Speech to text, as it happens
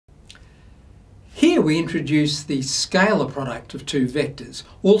Later we introduce the scalar product of two vectors,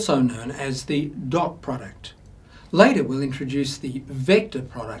 also known as the dot product. Later we'll introduce the vector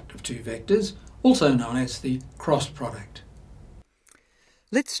product of two vectors, also known as the cross product.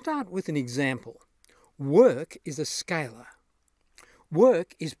 Let's start with an example. Work is a scalar.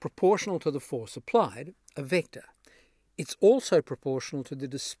 Work is proportional to the force applied, a vector. It's also proportional to the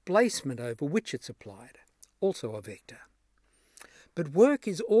displacement over which it's applied, also a vector. But work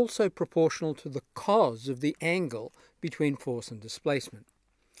is also proportional to the cos of the angle between force and displacement.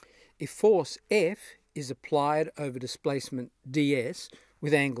 If force F is applied over displacement ds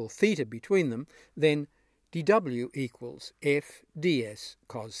with angle theta between them, then dW equals F.ds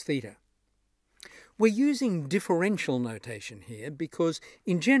cos theta. We're using differential notation here because,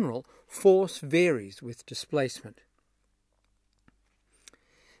 in general, force varies with displacement.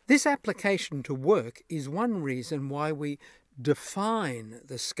 This application to work is one reason why we define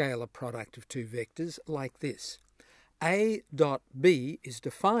the scalar product of two vectors like this. A dot B is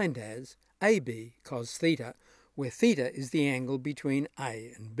defined as AB cos theta, where theta is the angle between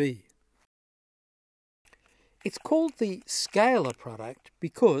A and B. It's called the scalar product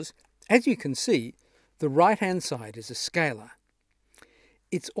because, as you can see, the right-hand side is a scalar.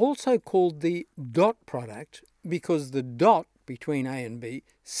 It's also called the dot product because the dot between A and B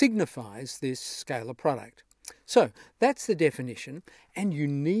signifies this scalar product. So that's the definition, and you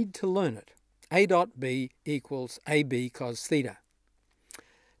need to learn it. A dot B equals AB cos theta.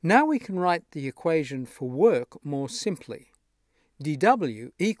 Now we can write the equation for work more simply.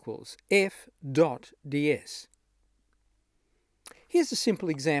 dW equals F dot ds. Here's a simple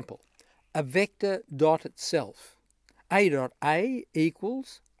example. A vector dot itself. A dot A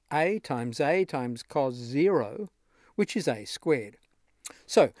equals A times cos 0, which is A squared.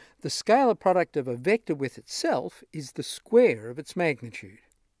 So the scalar product of a vector with itself is the square of its magnitude.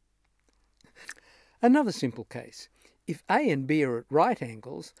 Another simple case. If A and B are at right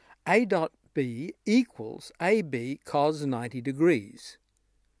angles, A dot B equals AB cos 90 degrees,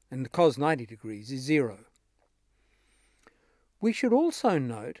 and cos 90 degrees is 0. We should also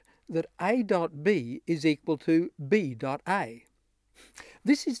note that A dot B is equal to B dot A.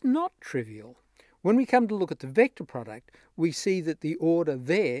 This is not trivial. When we come to look at the vector product, we see that the order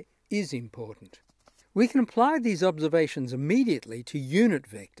there is important. We can apply these observations immediately to unit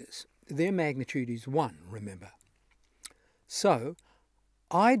vectors. Their magnitude is 1, remember. So,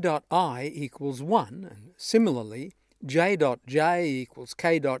 I dot I equals 1, and similarly, J dot J equals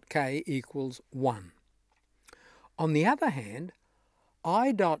K dot K equals 1. On the other hand,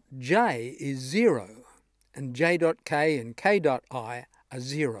 I dot J is 0, and J dot K and K dot I are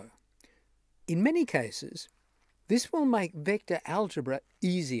 0. In many cases, this will make vector algebra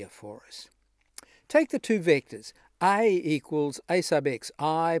easier for us. Take the two vectors, A equals A sub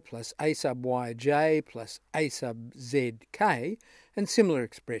xi plus A sub yj plus A sub zk, and similar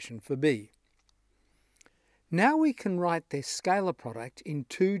expression for B. Now we can write their scalar product in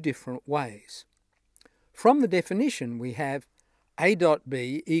two different ways. From the definition we have A dot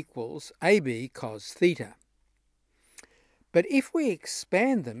B equals AB cos theta. But if we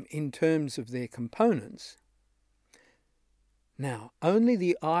expand them in terms of their components, now only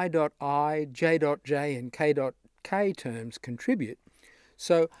the I dot I, J dot J and K dot K terms contribute,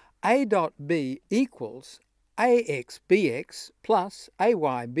 so A dot B equals AX BX plus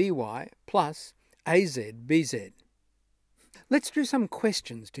AY BY plus AZ BZ. Let's do some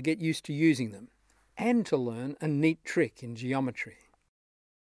questions to get used to using them and to learn a neat trick in geometry.